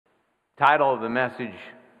Title of the message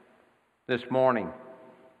this morning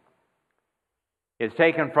is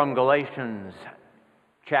taken from Galatians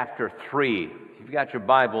chapter 3. If you've got your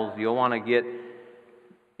Bibles, you'll want to get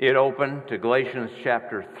it open to Galatians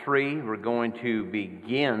chapter 3. We're going to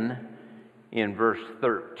begin in verse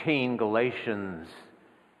 13, Galatians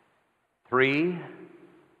 3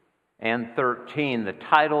 and 13. The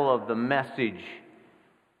title of the message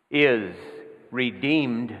is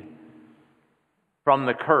Redeemed from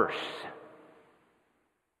the Curse.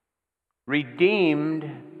 Redeemed,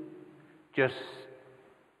 just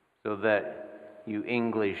so that you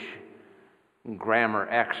English grammar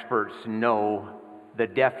experts know the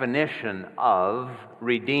definition of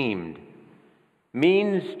redeemed,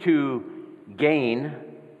 means to gain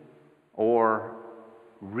or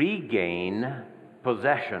regain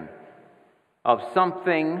possession of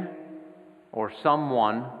something or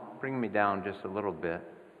someone. Bring me down just a little bit.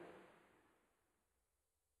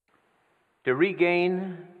 To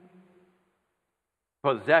regain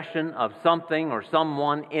possession of something or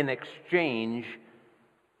someone in exchange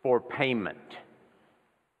for payment.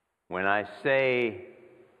 When I say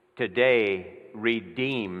today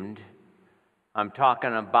redeemed, I'm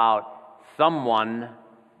talking about someone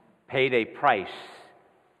paid a price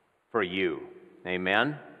for you.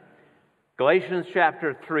 Amen? Galatians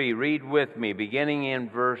chapter 3, read with me, beginning in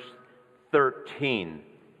verse 13.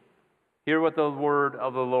 Hear what the word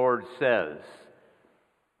of the Lord says.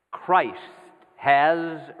 Christ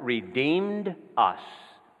has redeemed us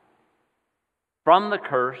from the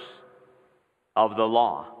curse of the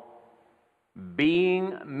law,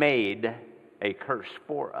 being made a curse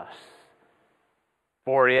for us.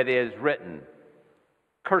 For it is written,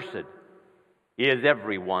 Cursed is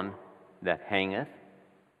everyone that hangeth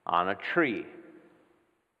on a tree.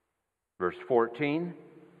 Verse 14,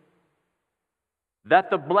 that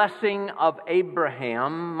the blessing of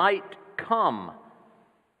Abraham might come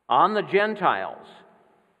on the Gentiles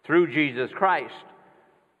through Jesus Christ,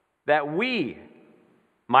 that we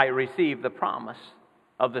might receive the promise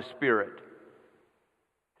of the Spirit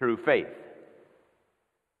through faith.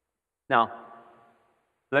 Now,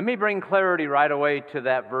 let me bring clarity right away to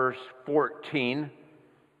that verse 14,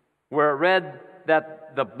 where it read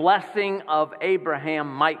that the blessing of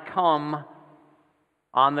Abraham might come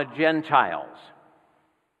on the Gentiles.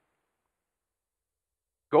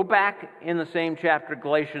 Go back in the same chapter,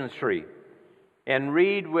 Galatians 3, and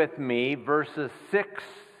read with me verses 6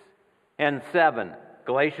 and 7.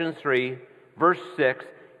 Galatians 3, verse 6,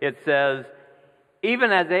 it says,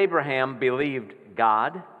 Even as Abraham believed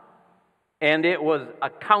God, and it was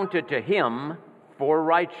accounted to him for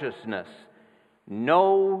righteousness.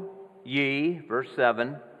 Know ye, verse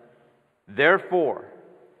 7, therefore,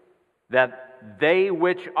 that they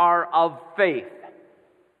which are of faith,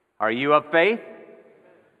 are you of faith?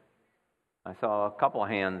 I saw a couple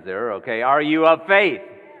hands there. Okay, are you of faith?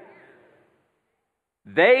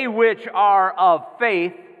 They which are of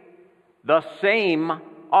faith, the same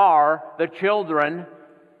are the children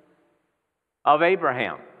of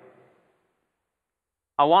Abraham.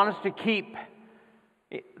 I want us to keep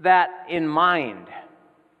that in mind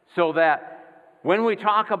so that when we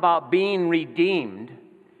talk about being redeemed,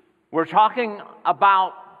 we're talking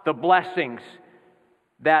about the blessings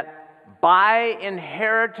that by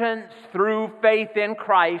inheritance through faith in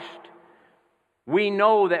Christ, we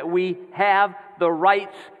know that we have the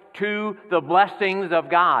rights to the blessings of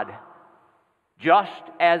God, just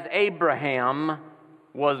as Abraham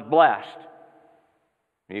was blessed.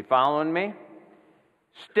 Are you following me?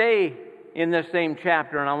 Stay in this same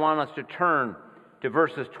chapter, and I want us to turn to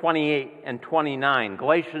verses 28 and 29.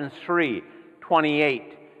 Galatians 3,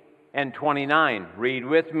 28 and 29. Read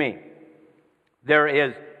with me. There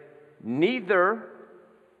is neither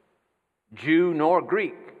Jew nor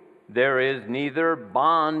Greek. There is neither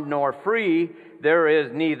bond nor free. There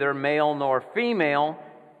is neither male nor female.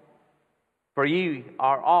 For ye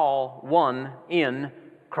are all one in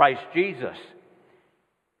Christ Jesus.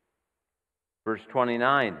 Verse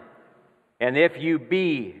 29. And if you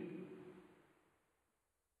be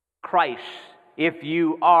Christ, if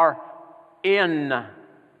you are in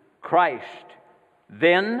Christ,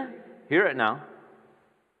 then, hear it now,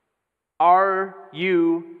 are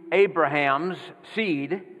you Abraham's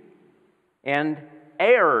seed and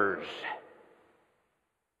heirs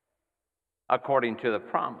according to the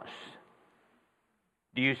promise?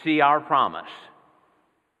 Do you see our promise?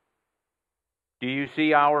 Do you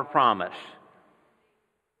see our promise?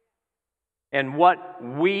 And what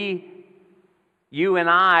you and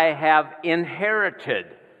I have inherited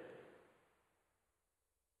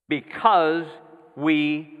because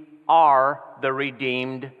we are the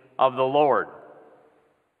redeemed of the Lord.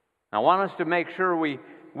 I want us to make sure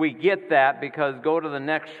we get that, because go to the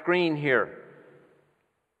next screen here.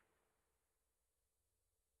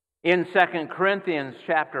 In 2 Corinthians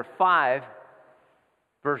chapter 5,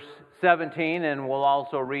 verse 17, and we'll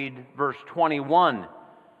also read verse 21.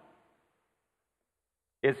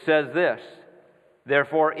 It says this,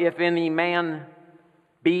 "Therefore, if any man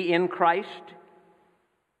be in Christ,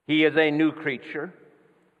 he is a new creature.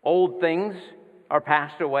 Old things are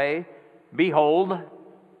passed away. Behold,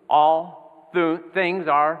 all things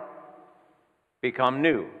are become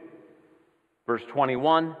new." Verse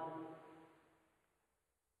 21,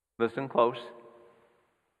 listen close.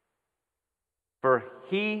 "For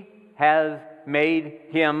he has made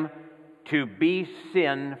him to be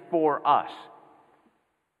sin for us."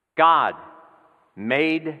 God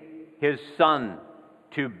made his Son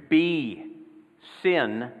to be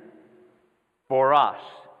sin for us,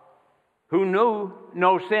 who knew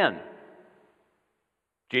no sin.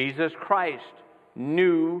 Jesus Christ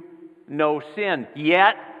knew no sin.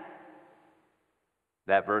 Yet,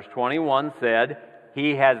 that verse 21 said,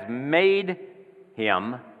 he has made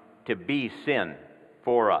him to be sin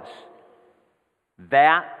for us,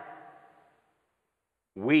 that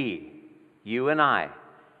we, you and I,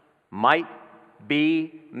 might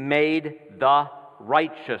be made the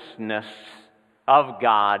righteousness of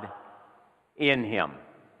God in him.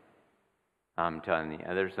 I'm telling you,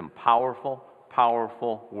 there's some powerful,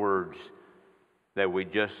 powerful words that we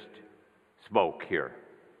just spoke here.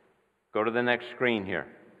 Go to the next screen here.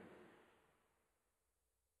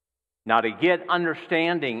 Now, to get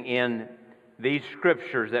understanding in these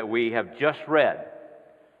scriptures that we have just read,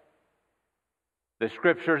 the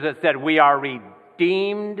scriptures that said we are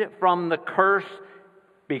redeemed from the curse,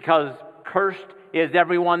 because cursed is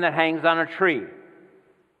everyone that hangs on a tree.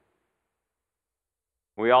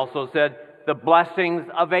 We also said the blessings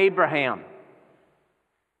of Abraham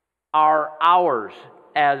are ours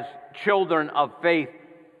as children of faith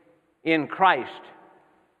in Christ.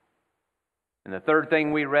 And the third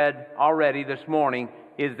thing we read already this morning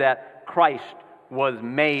is that Christ was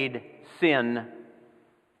made sin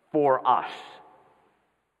for us,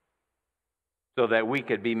 so that we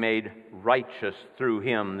could be made righteous through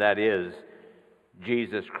him, that is,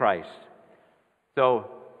 Jesus Christ. So,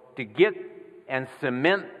 to get and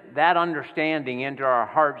cement that understanding into our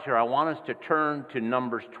hearts here, I want us to turn to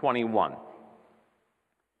Numbers 21.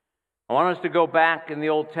 I want us to go back in the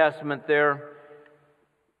Old Testament there,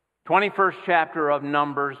 21st chapter of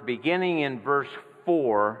Numbers, beginning in verse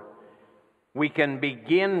 4, we can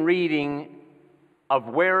begin reading of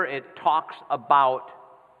where it talks about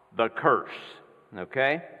the curse.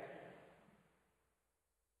 Okay?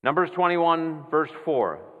 Numbers 21, verse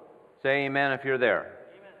 4. Say amen if you're there.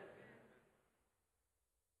 Amen.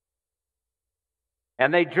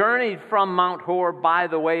 "And they journeyed from Mount Hor by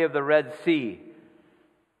the way of the Red Sea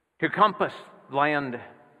to compass the land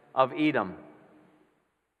of Edom.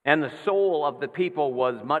 And the soul of the people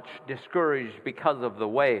was much discouraged because of the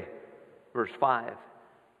way." Verse 5.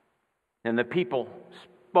 "And the people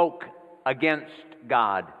spoke against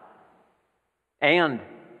God and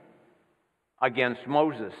against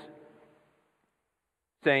Moses,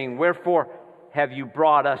 saying, 'Wherefore have you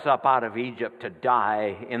brought us up out of Egypt to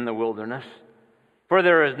die in the wilderness? For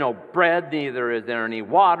there is no bread, neither is there any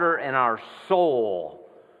water, and our soul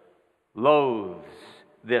loathes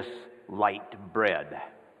this light bread.'"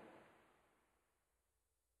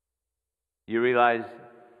 You realize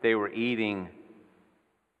they were eating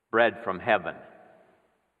bread from heaven.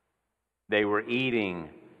 They were eating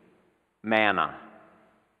manna,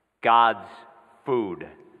 God's food,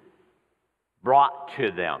 brought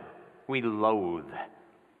to them. We loathe.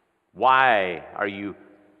 Why are you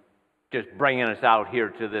just bringing us out here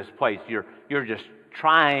to this place? You're just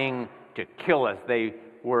trying to kill us. They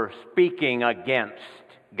were speaking against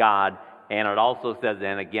God, and it also says,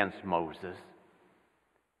 and against Moses.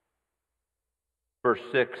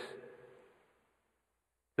 Verse 6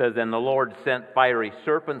 says, "And the Lord sent fiery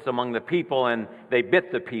serpents among the people, and they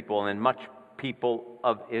bit the people, and much people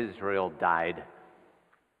of Israel died.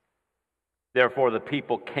 Therefore the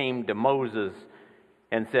people came to Moses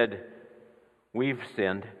and said, 'We've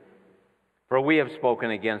sinned, for we have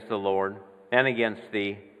spoken against the Lord and against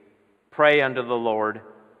thee. Pray unto the Lord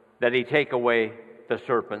that he take away the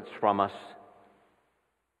serpents from us.'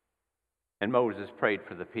 And Moses prayed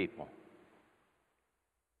for the people."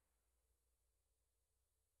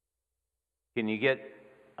 Can you get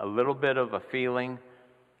a little bit of a feeling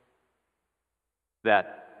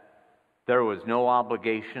that there was no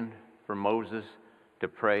obligation for Moses to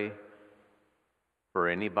pray for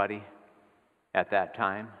anybody at that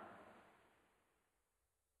time?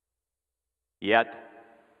 Yet,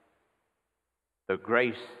 the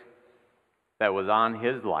grace that was on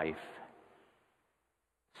his life,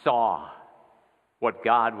 saw what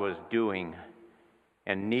God was doing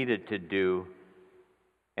and needed to do,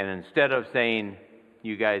 and instead of saying,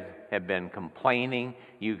 you guys have been complaining,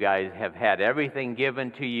 you guys have had everything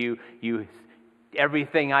given to you,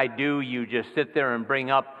 everything I do, you just sit there and bring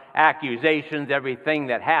up accusations, everything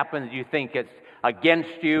that happens, you think it's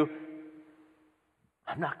against you.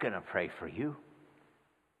 I'm not going to pray for you.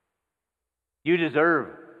 You deserve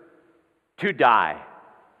to die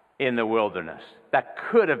in the wilderness. That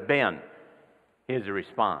could have been his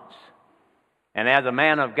response. And as a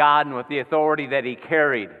man of God and with the authority that he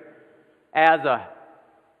carried as a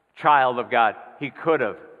child of God, he could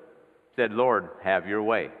have said, Lord, have your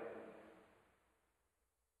way.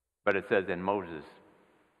 But it says in Moses,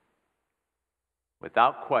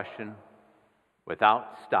 without question,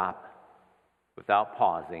 without stop, without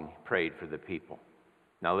pausing, prayed for the people.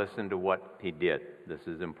 Now listen to what he did. This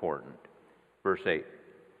is important. Verse 8.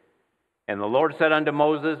 And the Lord said unto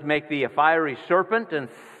Moses, make thee a fiery serpent, and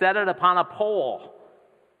set it upon a pole.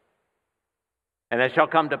 And it shall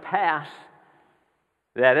come to pass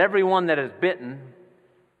that every one that is bitten,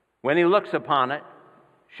 when he looks upon it,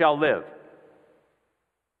 shall live.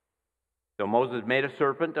 So Moses made a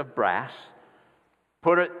serpent of brass,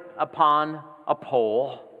 put it upon a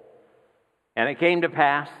pole, and it came to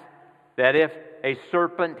pass that if a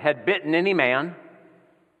serpent had bitten any man,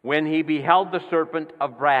 when he beheld the serpent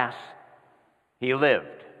of brass, he lived.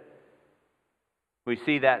 We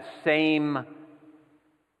see that same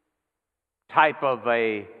type of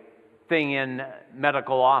a thing in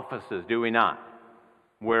medical offices, do we not?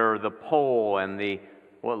 Where the pole and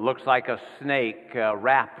what looks like a snake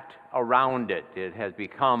wrapped around it. It has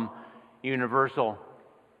become universal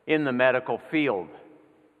in the medical field.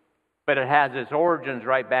 But it has its origins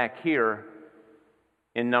right back here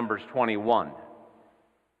in Numbers 21,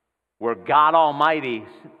 where God Almighty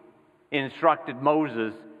instructed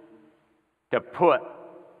Moses to put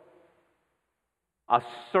a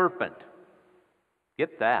serpent.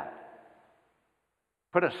 Get that.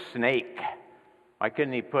 Put a snake. Why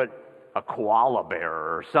couldn't he put a koala bear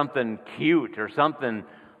or something cute or something,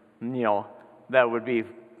 that would be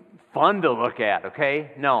fun to look at,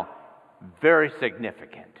 okay? No, very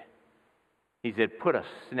significant. He said, put a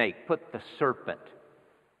snake, put the serpent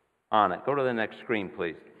on it. Go to the next screen,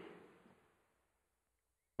 please.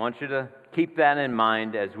 I want you to keep that in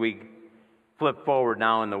mind as we flip forward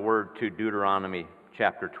now in the Word to Deuteronomy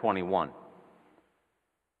chapter 21.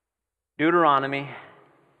 Deuteronomy,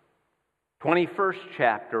 21st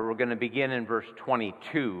chapter, we're going to begin in verse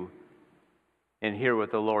 22 and hear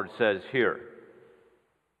what the Lord says here.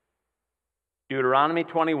 Deuteronomy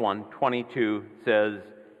 21:22 says,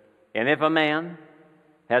 and if a man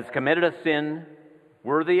has committed a sin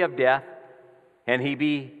worthy of death, and he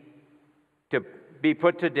be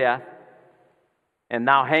put to death, and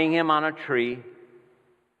thou hang him on a tree,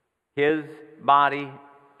 his body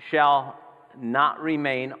shall not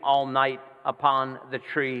remain all night upon the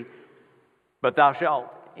tree, but thou shalt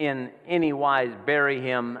in any wise bury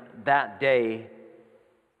him that day,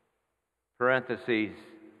 parentheses,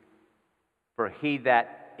 for he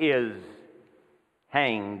that is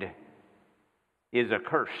hanged is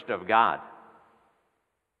accursed of God,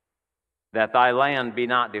 that thy land be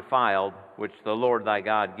not defiled, which the Lord thy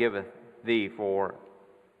God giveth thee for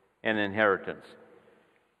an inheritance.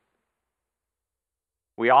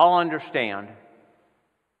 We all understand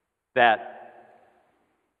that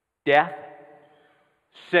death,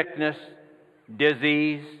 sickness,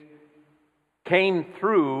 disease came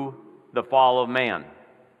through the fall of man.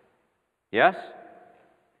 Yes?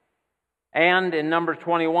 And in Numbers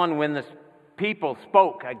 21, when the people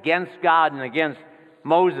spoke against God and against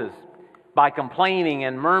Moses by complaining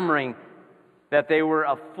and murmuring that they were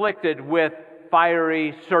afflicted with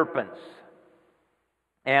fiery serpents.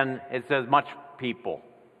 And it says much people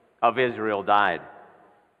of Israel died.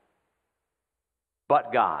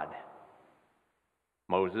 But God.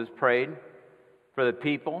 Moses prayed for the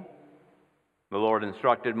people. The Lord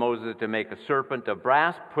instructed Moses to make a serpent of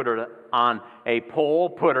brass, put it on a pole,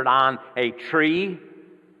 put it on a tree,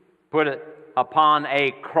 put it upon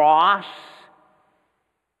a cross.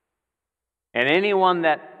 And anyone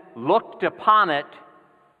that looked upon it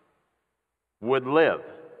would live.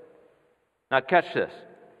 Now catch this.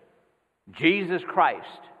 Jesus Christ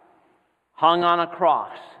hung on a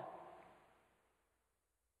cross,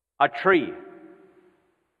 a tree,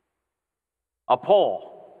 a pole,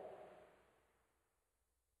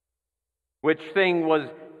 which thing was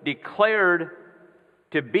declared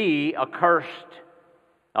to be accursed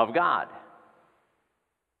of God.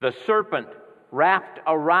 The serpent wrapped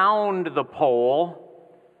around the pole,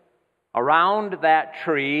 around that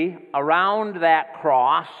tree, around that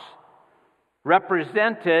cross,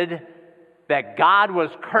 represented that God was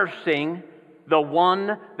cursing the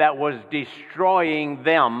one that was destroying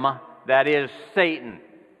them, that is Satan.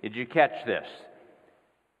 Did you catch this?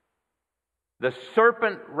 The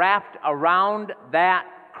serpent wrapped around that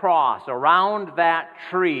cross, around that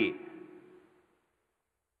tree,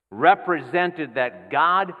 represented that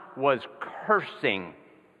God was cursing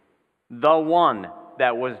the one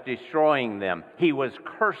that was destroying them. He was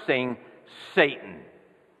cursing Satan.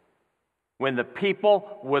 When the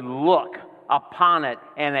people would look upon it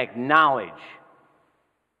and acknowledge,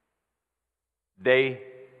 they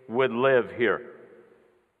would live here.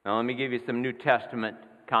 Now let me give you some New Testament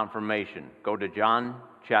confirmation. Go to John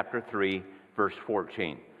chapter 3, verse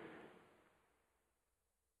 14.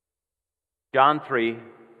 John 3,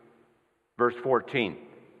 verse 14.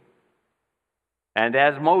 And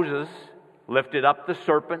as Moses lifted up the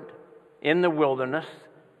serpent in the wilderness,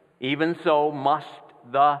 even so must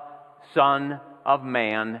the Son of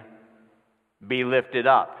Man be lifted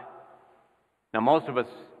up. Now most of us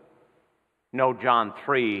know John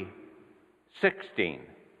 3:16,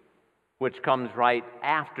 which comes right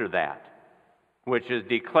after that, which is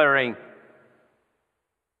declaring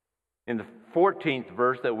in the 14th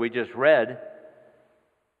verse that we just read,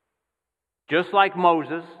 just like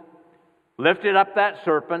Moses lifted up that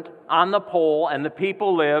serpent on the pole and the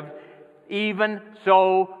people lived, even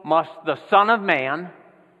so must the Son of Man,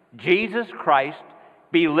 Jesus Christ,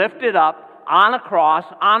 be lifted up on a cross,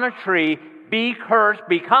 on a tree, be cursed,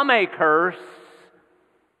 become a curse,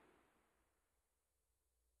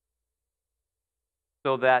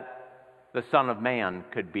 so that the Son of Man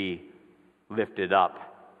could be lifted up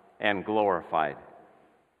and glorified.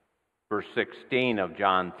 Verse 16 of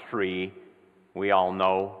John 3, we all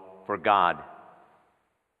know, for God.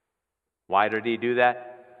 Why did he do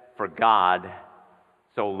that? For God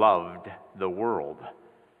so loved the world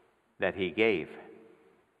that he gave.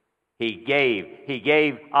 He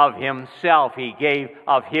gave of himself. He gave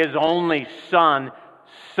of his only Son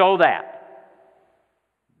so that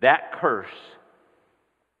that curse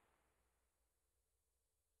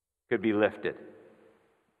could be lifted.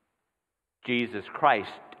 Jesus Christ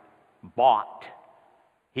bought,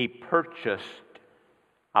 he purchased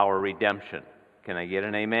our redemption. Can I get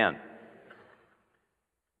an amen?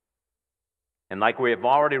 And like we have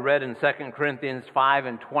already read in 2 Corinthians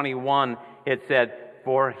 5:21, it said,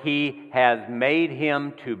 for he has made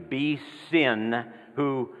him to be sin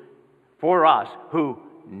who, for us, who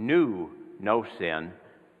knew no sin,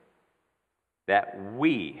 that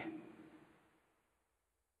we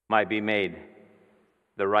might be made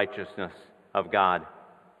the righteousness of God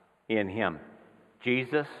in him.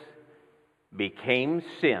 Jesus became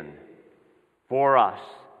sin for us,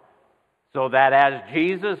 so that as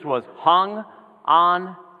Jesus was hung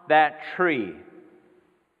on that tree,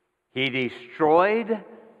 he destroyed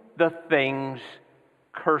the things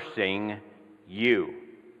cursing you.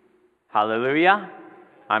 Hallelujah.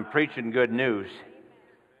 I'm preaching good news.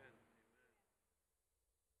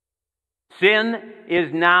 Sin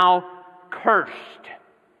is now cursed.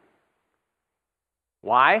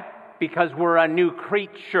 Why? Because we're a new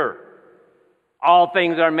creature. All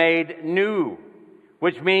things are made new,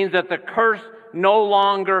 which means that the curse no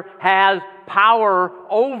longer has power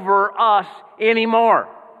over us anymore.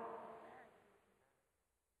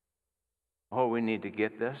 Oh, we need to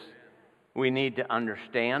get this. We need to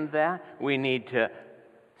understand that. We need to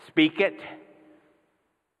speak it.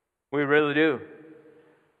 We really do.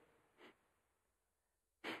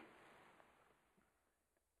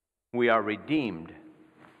 We are redeemed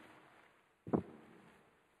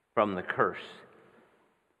from the curse.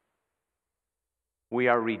 We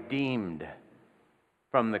are redeemed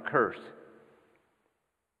from the curse.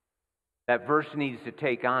 That verse needs to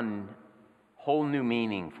take on whole new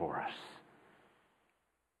meaning for us.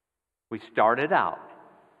 We started out,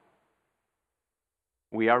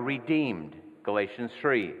 we are redeemed. Galatians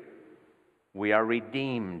 3. We are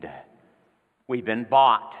redeemed. We've been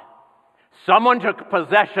bought. Someone took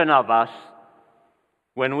possession of us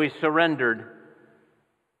when we surrendered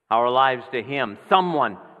our lives to him.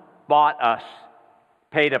 Someone bought us,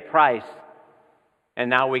 paid a price, and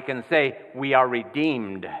now we can say we are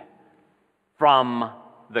redeemed from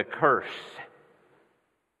the curse.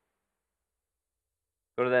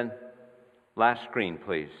 Go to that last screen,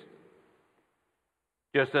 please.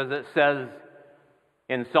 Just as it says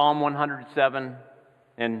in Psalm 107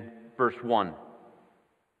 and verse 1.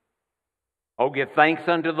 Oh, give thanks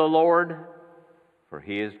unto the Lord, for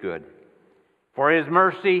he is good. For his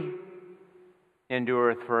mercy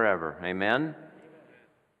endureth forever. Amen.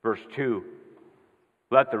 Verse 2,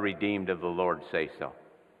 let the redeemed of the Lord say so.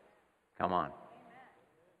 Come on.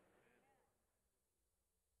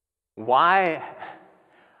 Why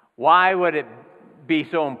would it be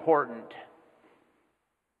so important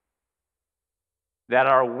that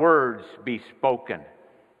our words be spoken?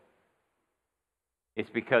 It's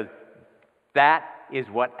because that is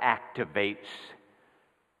what activates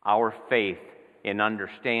our faith in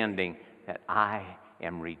understanding that I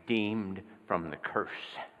am redeemed from the curse.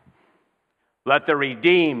 Let the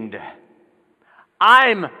redeemed,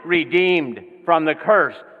 I'm redeemed from the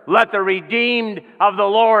curse. Let the redeemed of the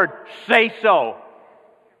Lord say so,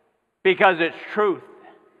 because it's truth.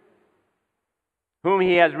 Whom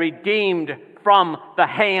He has redeemed from the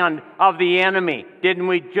hand of the enemy. Didn't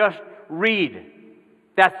we just read?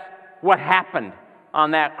 That's what happened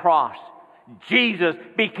on that cross. Jesus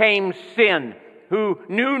became sin, who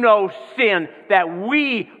knew no sin, that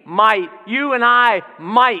we might, you and I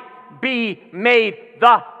might be made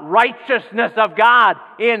the righteousness of God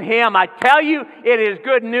in Him. I tell you, it is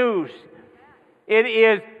good news. It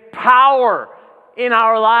is power in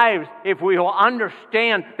our lives if we will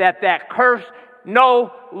understand that that curse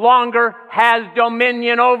no longer has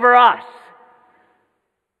dominion over us.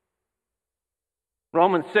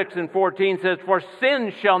 Romans 6:14 says, for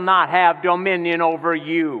sin shall not have dominion over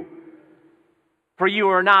you. For you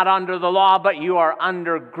are not under the law, but you are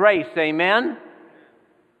under grace. Amen?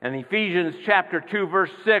 And Ephesians chapter 2 verse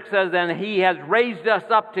 6 says, and He has raised us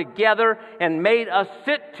up together and made us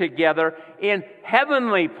sit together in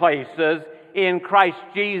heavenly places in Christ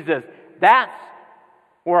Jesus. That's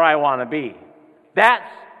where I want to be.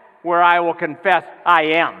 That's where I will confess I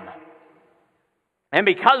am. And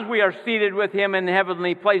because we are seated with Him in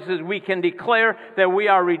heavenly places, we can declare that we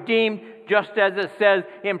are redeemed, just as it says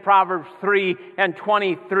in Proverbs 3 and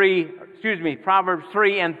 33, Proverbs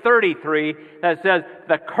 3 and 33, that says,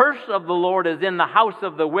 the curse of the Lord is in the house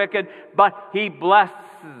of the wicked, but He blesses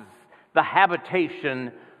the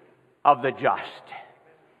habitation of the just.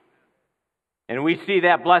 And we see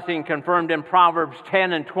that blessing confirmed in Proverbs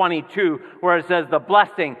 10 and 22, where it says, the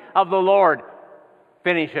blessing of the Lord,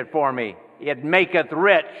 finish it for me, it maketh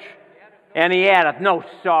rich, and He addeth no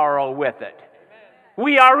sorrow with it.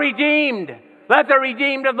 We are redeemed. Let the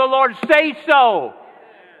redeemed of the Lord say so.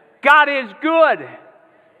 God is good.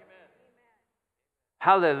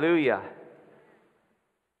 Hallelujah.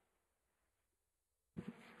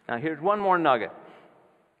 Now here's one more nugget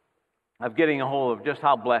of getting a hold of just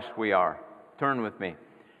how blessed we are. Turn with me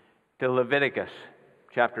to Leviticus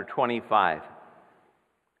chapter 25.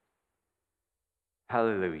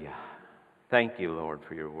 Hallelujah. Thank you, Lord,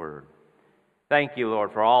 for your word. Thank you,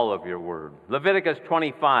 Lord, for all of your word. Leviticus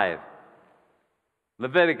 25.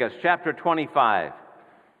 Leviticus chapter 25.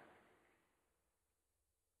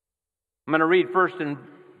 I'm going to read first in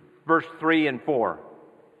verse 3 and 4.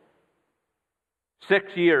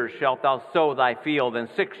 6 years shalt thou sow thy field, and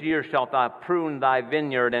 6 years shalt thou prune thy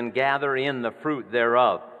vineyard, and gather in the fruit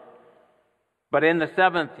thereof. But in the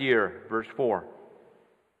 7th year, verse 4,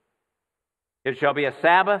 it shall be a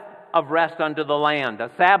Sabbath of rest unto the land,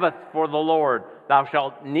 a Sabbath for the Lord. Thou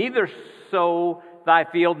shalt neither sow thy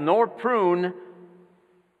field nor prune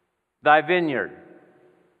thy vineyard.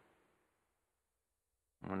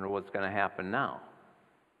 I wonder what's going to happen now.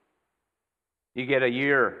 You get a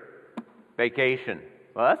year vacation.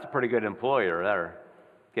 Well, that's a pretty good employer there.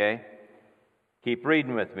 Okay? Keep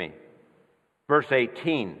reading with me. Verse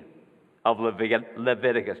 18 of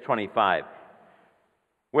Leviticus 25.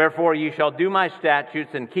 Wherefore you shall do my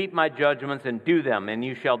statutes and keep my judgments and do them, and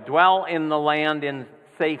you shall dwell in the land in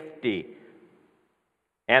safety.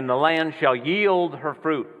 And the land shall yield her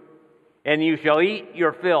fruit, and you shall eat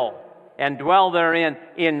your fill, and dwell therein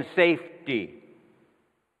in safety.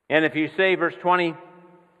 And if you say, verse 20,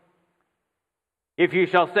 if you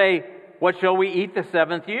shall say, what shall we eat the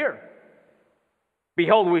 7th year?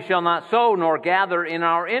 Behold, we shall not sow nor gather in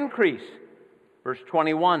our increase. Verse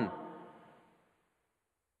 21.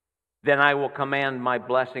 Then I will command my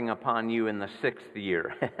blessing upon you in the 6th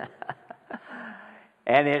year.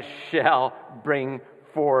 And it shall bring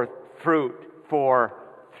forth fruit for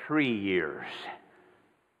 3 years.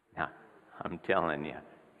 Now, I'm telling you,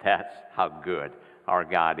 that's how good our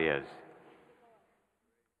God is.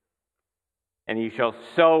 And you shall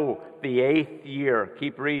sow the 8th year.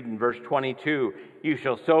 Keep reading, verse 22. You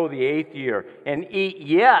shall sow the 8th year, and eat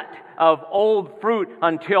yet of old fruit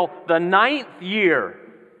until the 9th year.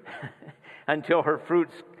 Until her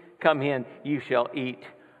fruits come in, you shall eat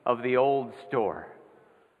of the old store.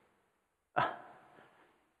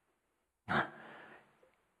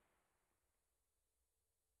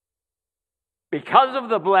 Because of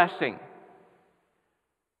the blessing,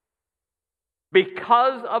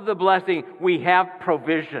 Because of the blessing, we have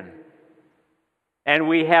provision. And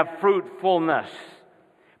we have fruitfulness.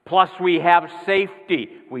 Plus we have safety.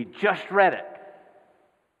 We just read it.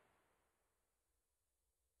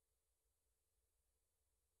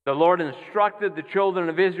 The Lord instructed the children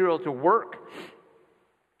of Israel to work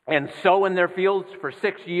and sow in their fields for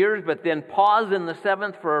 6 years, but then pause in the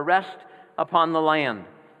seventh for a rest upon the land.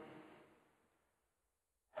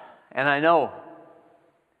 And I know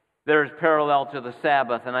there's parallel to the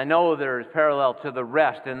Sabbath, and I know there's parallel to the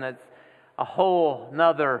rest, and it's a whole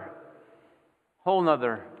nother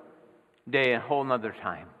day, a whole nother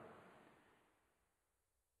time.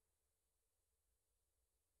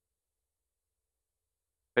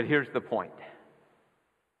 But here's the point.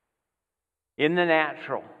 In the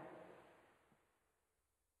natural,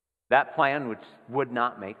 that plan would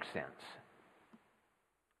not make sense.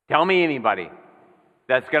 Tell me anybody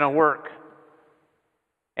that's going to work,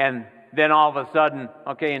 and then all of a sudden,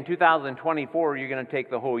 okay, in 2024, you're going to take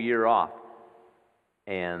the whole year off.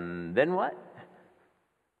 And then what?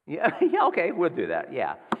 Yeah, okay, we'll do that.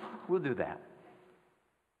 Yeah, we'll do that.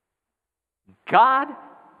 God,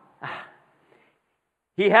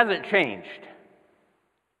 He hasn't changed.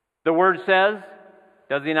 The Word says,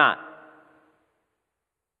 does He not?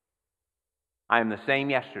 I am the same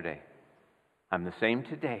yesterday. I'm the same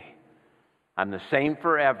today. I'm the same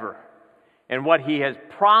forever. And what He has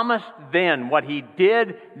promised then, what He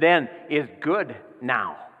did then, is good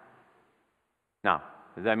now. Now,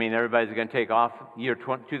 does that mean everybody's going to take off year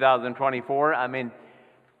 2024? I mean,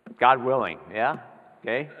 God willing, yeah?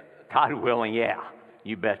 Okay? God willing, yeah.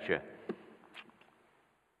 You betcha.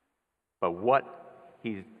 But what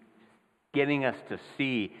He's getting us to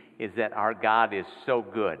see is that our God is so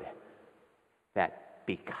good that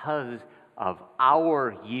because of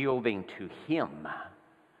our yielding to Him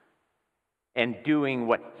and doing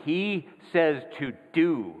what He says to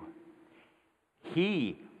do,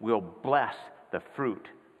 He will bless the fruit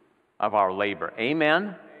of our labor.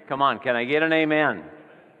 Amen? Come on, can I get an amen?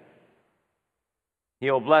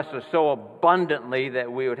 He'll bless us so abundantly that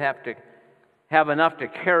we would have to have enough to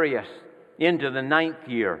carry us into the 9th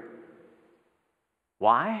year.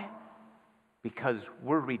 Why? Because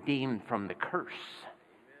we're redeemed from the curse.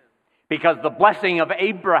 Because the blessing of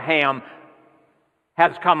Abraham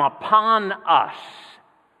has come upon us.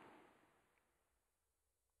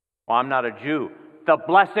 Well, I'm not a Jew. The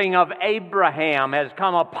blessing of Abraham has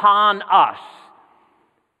come upon us.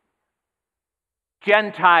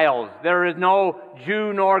 Gentiles, there is no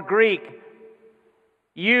Jew nor Greek.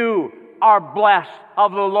 You are blessed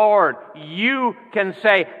of the Lord. You can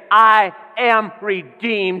say, I am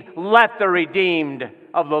redeemed. Let the redeemed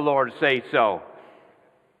of the Lord say so.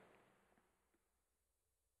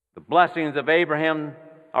 The blessings of Abraham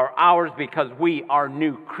are ours because we are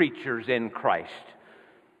new creatures in Christ.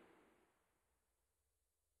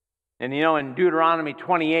 And you know, in Deuteronomy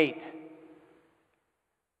 28,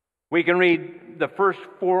 we can read the first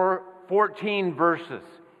 14 verses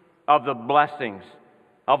of the blessings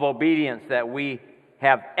of obedience that we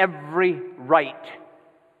have every right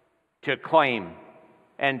to claim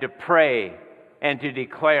and to pray and to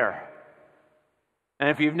declare. And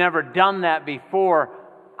if you've never done that before,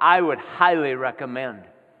 I would highly recommend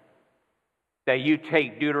that you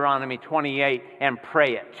take Deuteronomy 28 and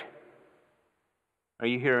pray it. Are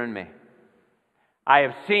you hearing me? I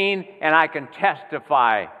have seen and I can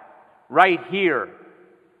testify right here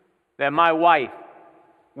that my wife,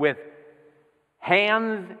 with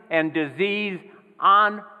hands and disease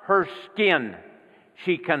on her skin,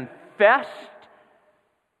 she confessed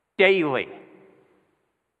daily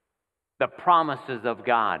the promises of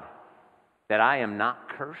God that I am not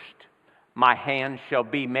cursed. My hands shall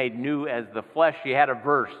be made new as the flesh. She had a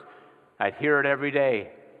verse. I'd hear it every day.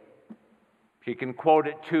 She can quote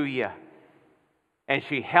it to you. And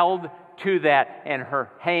she held to that, and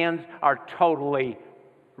her hands are totally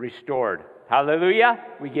restored. Hallelujah.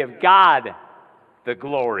 We give God the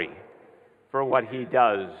glory for what He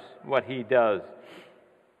does,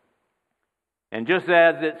 And just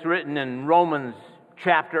as it's written in Romans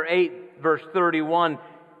chapter 8, verse 31,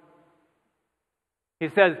 he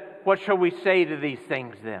says, what shall we say to these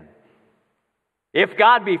things then? If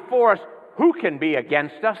God be for us, who can be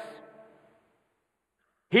against us?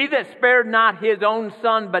 He that spared not His own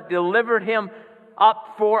Son, but delivered Him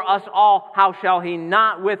up for us all, how shall He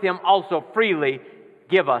not with Him also freely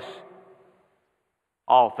give us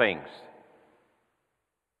all things?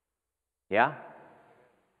 Yeah?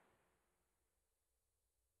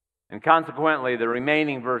 And consequently, the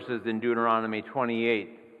remaining verses in Deuteronomy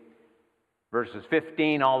 28, verses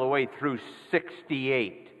 15 all the way through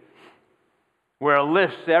 68, where it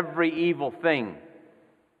lists every evil thing.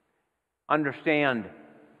 Understand,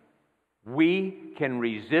 we can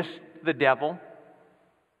resist the devil.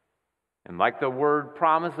 And like the Word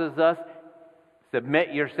promises us,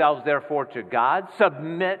 submit yourselves therefore to God.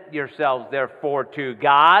 Submit yourselves therefore to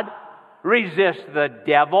God. Resist the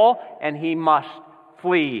devil, and he must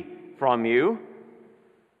flee from you.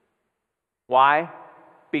 Why?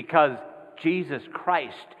 Because Jesus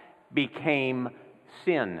Christ became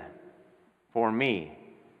sin for me,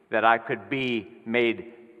 that I could be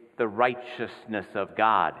made the righteousness of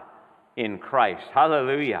God in Christ.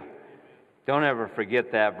 Hallelujah. Don't ever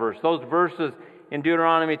forget that verse. Those verses in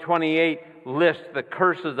Deuteronomy 28 list the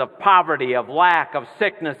curses of poverty, of lack, of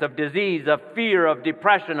sickness, of disease, of fear, of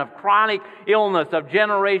depression, of chronic illness, of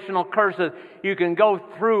generational curses. You can go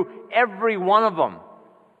through every one of them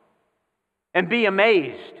and be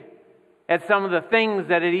amazed at some of the things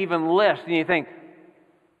that it even lists. And you think,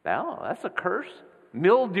 well, that's a curse.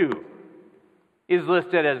 Mildew is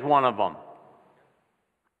listed as one of them.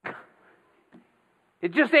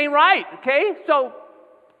 It just ain't right, okay? So,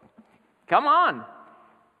 come on.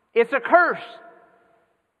 It's a curse.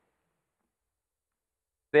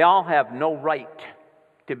 They all have no right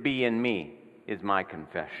to be in me, is my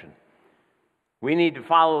confession. We need to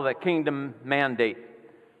follow the kingdom mandate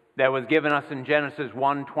that was given us in Genesis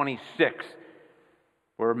 1:26,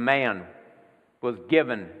 where man was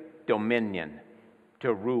given dominion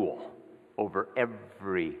to rule over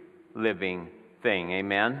every living thing.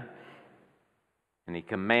 Amen? And he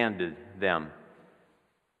commanded them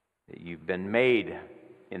that you've been made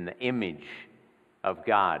in the image of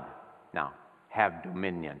God. Now, have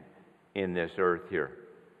dominion in this earth here.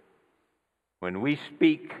 When we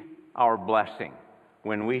speak our blessing,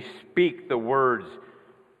 when we speak the words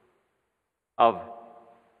of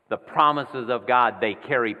the promises of God, they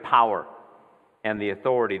carry power and the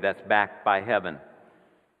authority that's backed by heaven.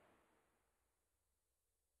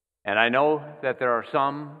 And I know that there are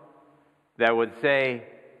some that would say,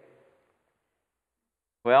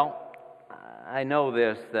 well, I know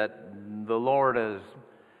this, that the Lord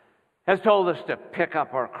has told us to pick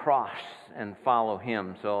up our cross and follow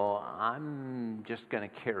Him, so I'm just going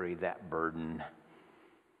to carry that burden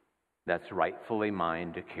that's rightfully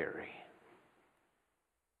mine to carry.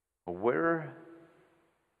 Where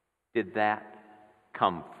did that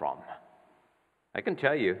come from? I can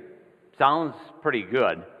tell you, sounds pretty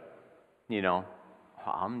good, you know.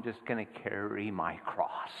 I'm just going to carry my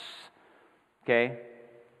cross. Okay?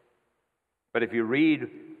 But if you read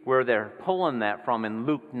where they're pulling that from in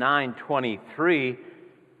Luke 9:23,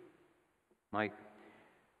 like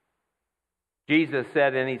Jesus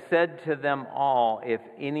said, and He said to them all, if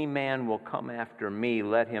any man will come after me,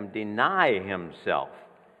 let him deny himself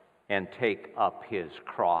and take up his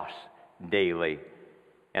cross daily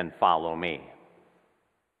and follow me.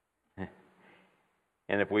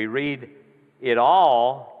 And if we read it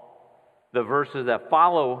all, the verses that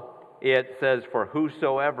follow it says, for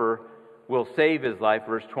whosoever will save his life,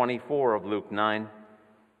 verse 24 of Luke 9.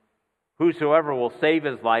 Whosoever will save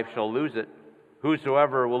his life shall lose it.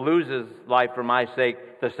 Whosoever will lose his life for my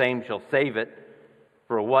sake, the same shall save it.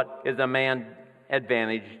 For what is a man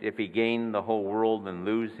advantaged if he gain the whole world and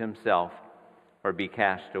lose himself or be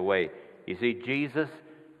cast away? You see, Jesus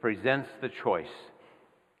presents the choice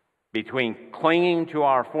between clinging to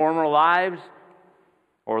our former lives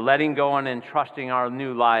or letting go and entrusting our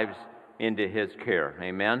new lives into His care.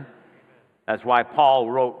 Amen? That's why Paul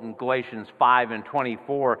wrote in Galatians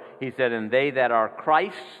 5:24, he said, and they that are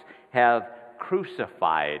Christ's have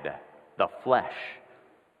crucified the flesh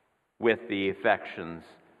with the affections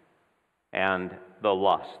and the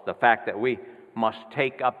lust. The fact that we must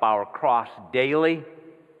take up our cross daily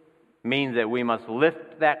means that we must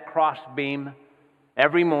lift that cross beam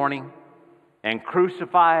every morning and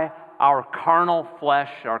crucify our carnal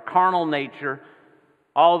flesh, our carnal nature,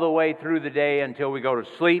 all the way through the day until we go to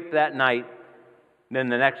sleep that night. Then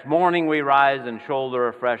the next morning we rise and shoulder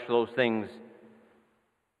afresh those things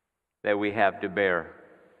that we have to bear,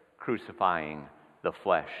 crucifying the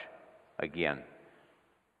flesh again.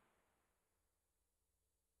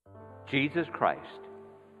 Jesus Christ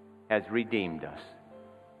has redeemed us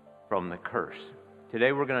from the curse.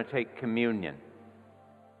 Today we're going to take communion.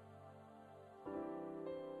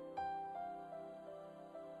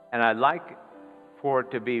 And I'd like for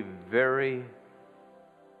it to be very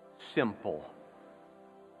simple.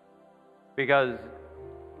 Because,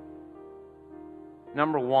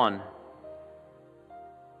 number one,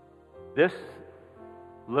 this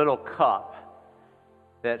little cup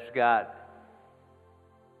that's got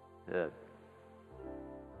the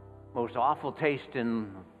most awful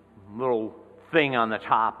tasting little thing on the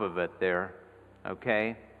top of it there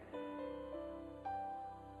okay,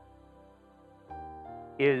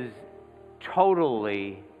 is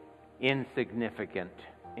totally insignificant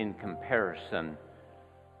in comparison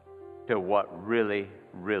to what really,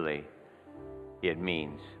 really it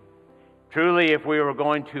means. Truly, if we were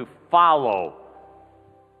going to follow,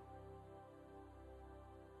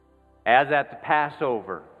 as at the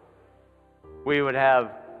Passover, we would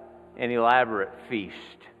have an elaborate feast.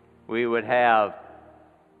 We would have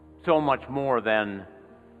so much more than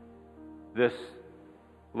this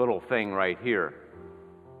little thing right here.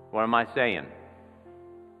 What am I saying?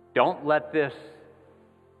 Don't let this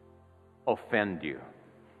offend you.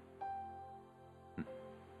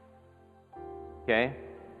 Okay?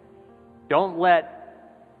 Don't let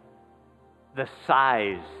the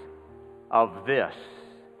size of this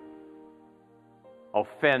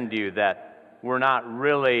offend you, that we're not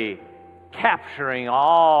really capturing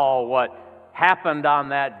all what happened on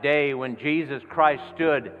that day when Jesus Christ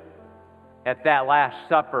stood at that Last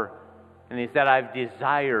Supper and He said, I've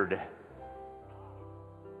desired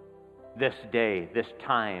this day, this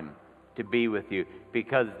time to be with you,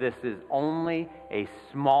 because this is only a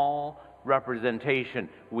small representation.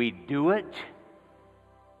 We do it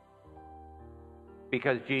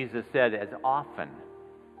because Jesus said, as often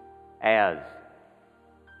as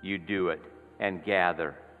you do it and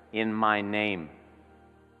gather in my name,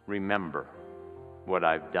 remember what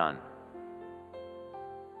I've done.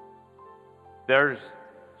 There's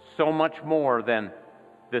so much more than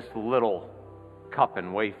this little cup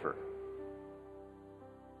and wafer.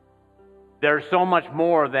 There's so much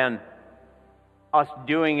more than us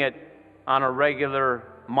doing it on a regular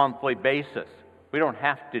monthly basis. We don't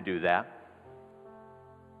have to do that.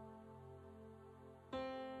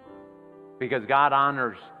 Because God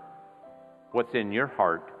honors what's in your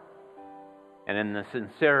heart and in the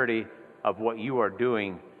sincerity of what you are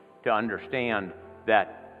doing, to understand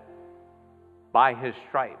that by His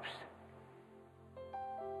stripes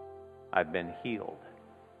I've been healed.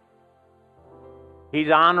 He's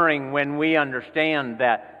honoring when we understand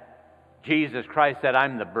that Jesus Christ said,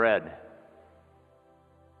 I'm the bread.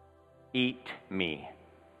 Eat me.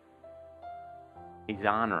 He's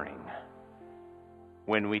honoring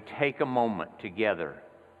when we take a moment together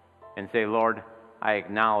and say, Lord, I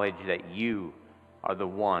acknowledge that you are the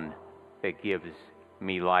one that gives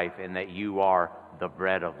me life and that you are the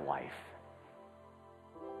bread of life.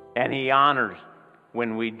 And He honors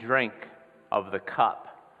when we drink of the cup.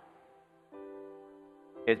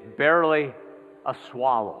 It's barely a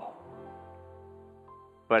swallow,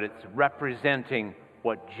 but it's representing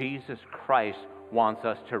what Jesus Christ wants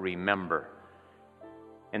us to remember.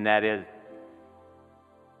 And that is,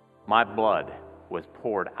 my blood was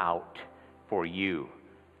poured out for you,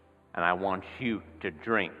 and I want you to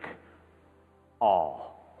drink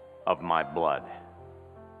all of my blood.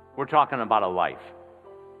 We're talking about a life.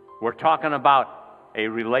 We're talking about a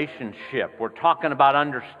relationship. We're talking about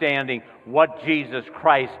understanding what Jesus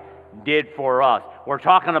Christ did for us. We're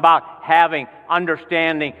talking about having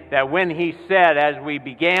understanding that when He said, as we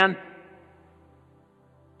began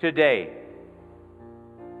today,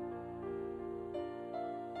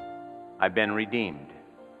 I've been redeemed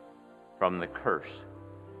from the curse.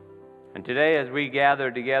 And today, as we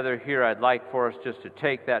gather together here, I'd like for us just to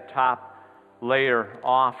take that top layer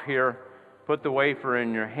off here, put the wafer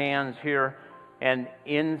in your hands here, and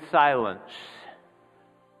in silence,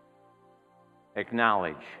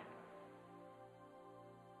 acknowledge,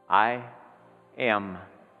 I am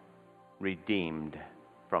redeemed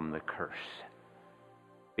from the curse,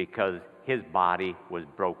 because His body was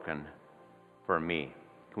broken for me.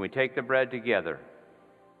 Can we take the bread together?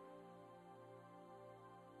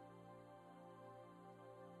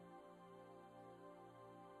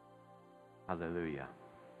 Hallelujah.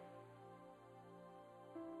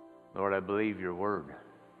 Lord, I believe your word.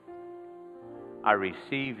 I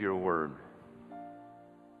receive your word.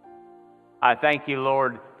 I thank you,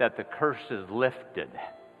 Lord, that the curse is lifted.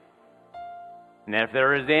 And if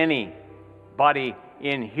there is anybody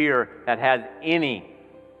in here that has any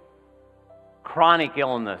chronic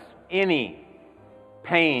illness, any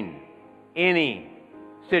pain, any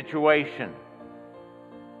situation,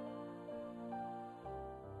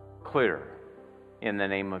 clear in the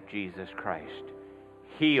name of Jesus Christ.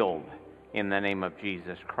 Healed in the name of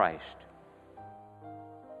Jesus Christ.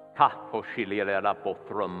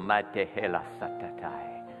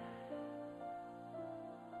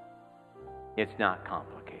 It's not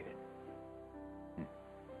complicated.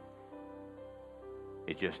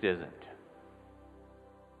 It just isn't.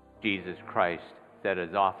 Jesus Christ said,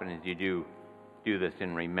 as often as you do this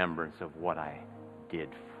in remembrance of what I did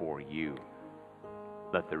for you.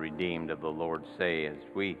 let the redeemed of the Lord say, as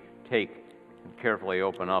we take and carefully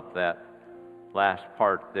open up that last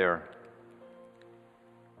part there.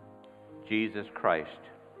 Jesus Christ,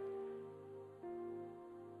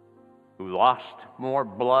 who lost more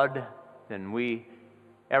blood than we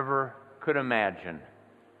ever could imagine,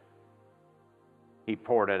 He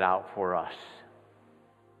poured it out for us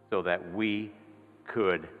so that we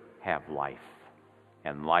could have life,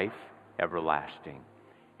 and life everlasting,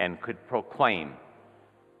 and could proclaim,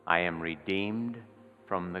 I am redeemed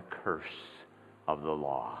from the curse of the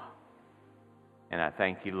law. And I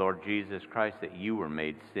thank you, Lord Jesus Christ, that you were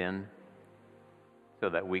made sin so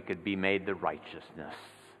that we could be made the righteousness.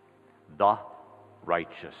 The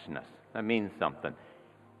righteousness. That means something.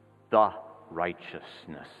 The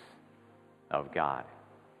righteousness of God.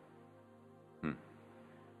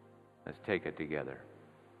 Let's take it together.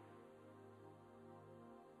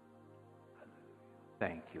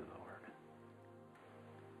 Thank you, Lord.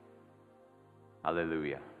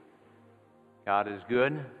 Hallelujah. God is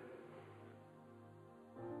good.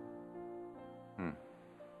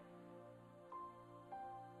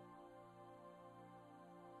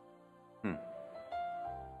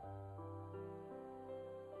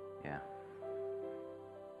 Yeah.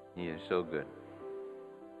 He is so good.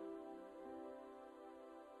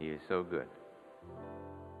 He is so good.